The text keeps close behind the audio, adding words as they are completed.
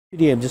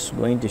Today I'm just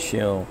going to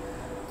show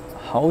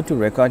how to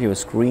record your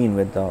screen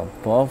with the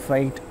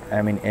perfect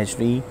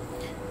HD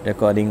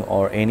recording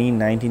or any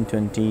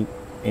 1920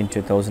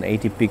 into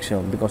 1080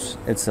 pixel, because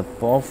it's a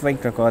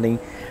perfect recording.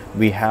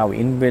 We have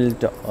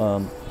inbuilt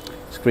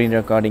screen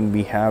recording,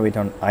 we have it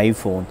on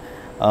iPhone.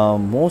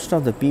 Most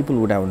of the people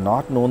would have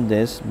not known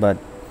this, but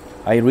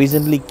I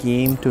recently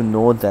came to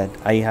know that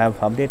I have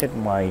updated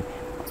my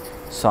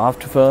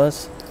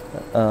softwares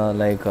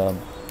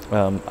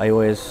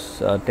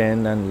iOS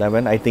 10 and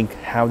 11 I think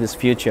have this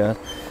feature.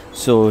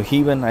 So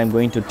even I'm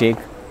going to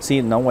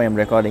see now I am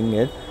recording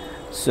it,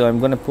 so I'm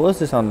going to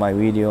post this on my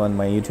video on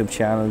my YouTube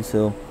channel.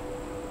 So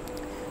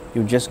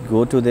you just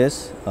go to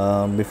this.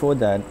 Before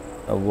that,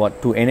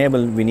 what to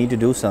enable, we need to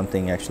do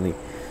something actually.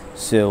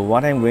 So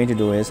what I'm going to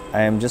do is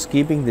I am just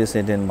keeping this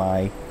in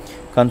my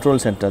control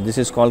center. This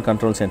is called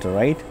control center,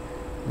 right?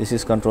 This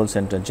is control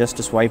center. Just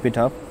to swipe it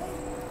up,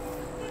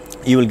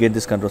 you will get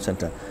this control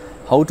center.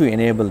 How to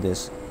enable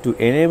this? To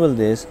enable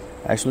this,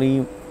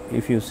 actually,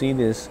 if you see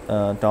this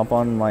top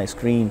on my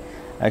screen,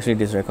 actually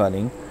it is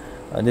recording.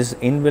 This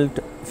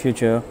inbuilt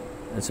feature,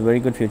 it's a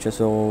very good feature.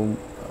 So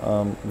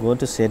go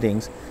to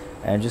settings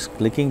and just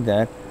clicking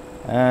that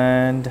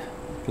and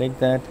click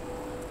that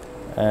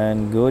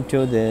and go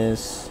to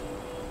this,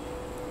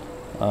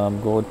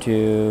 go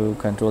to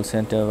control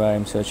center where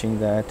I'm searching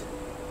that.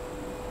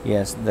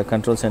 Yes, the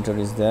control center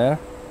is there.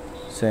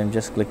 So I'm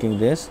just clicking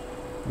this,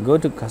 go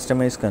to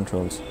customize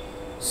controls.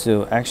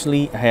 So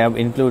actually I have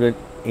included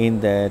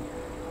in that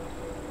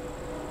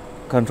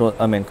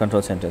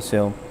control center.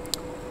 So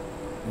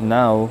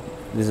now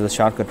this is a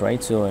shortcut,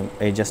 right? So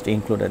I just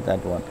included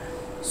that one.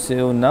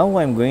 So now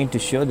I'm going to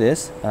show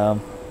this how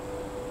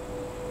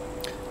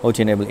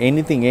to enable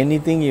anything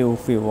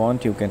if you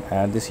want, you can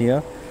add this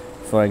here.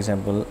 For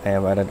example, I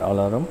have added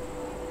alarm.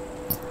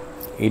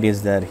 It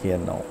is there here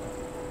now.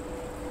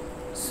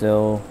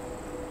 So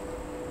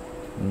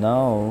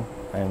now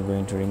I'm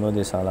going to remove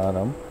this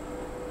alarm,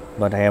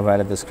 but I have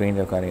added the screen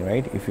recording,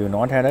 right? If you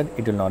not added,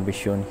 it will not be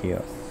shown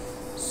here.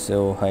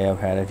 So I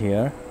have added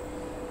here.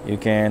 You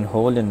can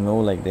hold and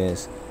move like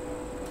this,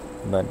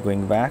 but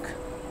going back,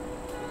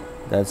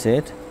 that's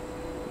it.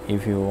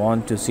 If you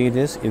want to see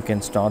this, you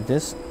can start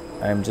this.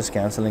 I am just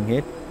canceling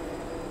it.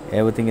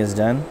 Everything is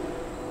done.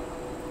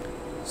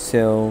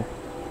 So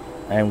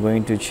I am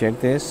going to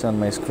check this on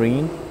my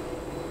screen.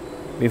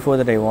 Before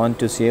that, I want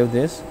to save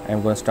this.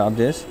 I'm going to stop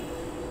this.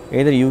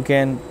 Either you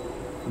can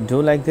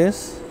do like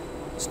this,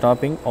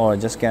 stopping, or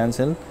just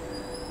cancel.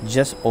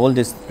 Just hold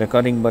this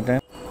recording button.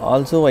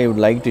 Also, I would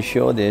like to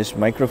show this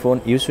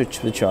microphone. You should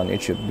switch on,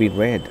 it should be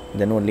red,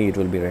 then only it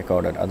will be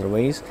recorded.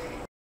 Otherwise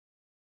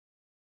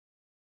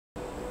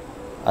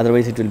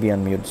it will be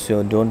on mute.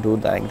 So don't do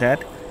like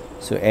that.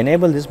 So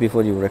enable this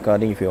before you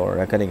recording. If you are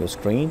recording your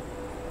screen,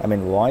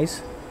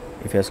 voice,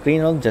 if your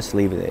screen on, just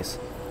leave this.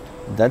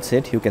 That's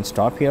it. You can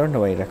stop here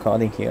by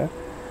recording here.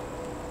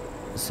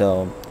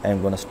 So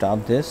I'm going to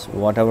stop this.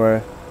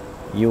 Whatever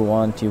you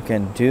want, you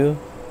can do.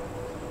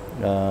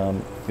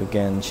 You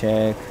can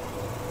check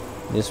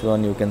this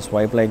one, you can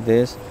swipe like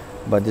this,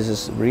 but this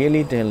is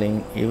really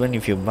telling, even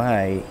if you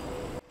buy,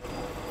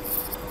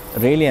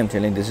 really I'm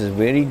telling, this is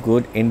very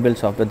good inbuilt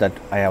software that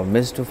I have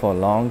missed for a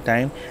long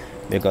time,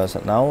 because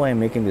now I'm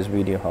making this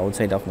video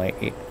outside of my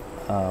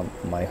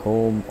my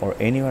home or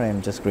anywhere.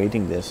 I'm just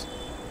creating this.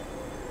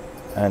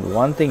 And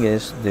one thing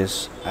is,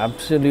 this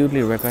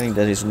absolutely recording,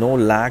 there is no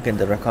lag in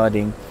the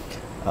recording,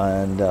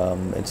 and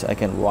I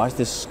can watch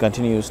this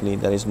continuously.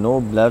 There is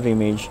no blur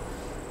image,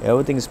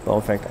 everything is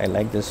perfect. I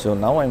like this. So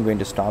now I'm going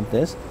to stop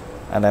this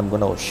and I'm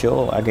going to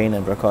show again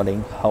in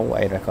recording how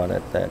I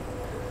recorded that.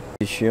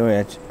 To show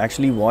it,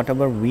 actually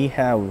whatever we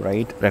have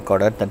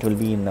recorded, that will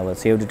be in our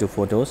saved to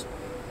photos.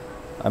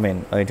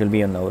 It will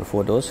be in our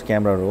photos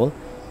camera roll.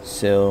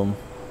 So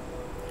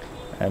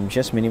I'm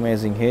just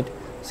minimizing it.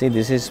 See,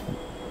 this is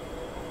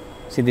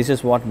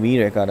what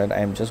we recorded.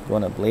 I'm just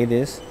gonna play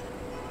this.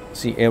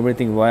 See,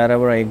 everything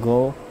wherever I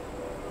go.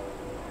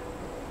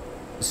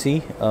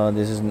 See,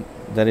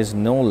 there is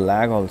no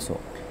lag also.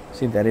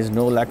 See, there is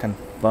no lag, and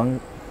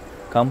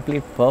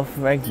complete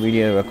perfect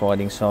video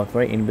recording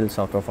software, inbuilt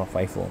software for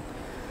iPhone.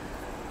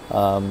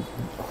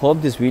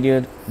 Hope this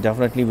video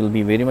definitely will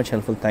be very much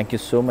helpful. Thank you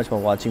so much for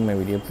watching my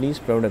video. Please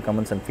provide your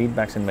comments and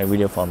feedbacks in my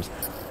video forms.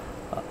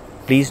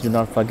 Please do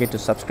not forget to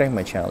subscribe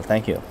my channel.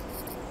 Thank you.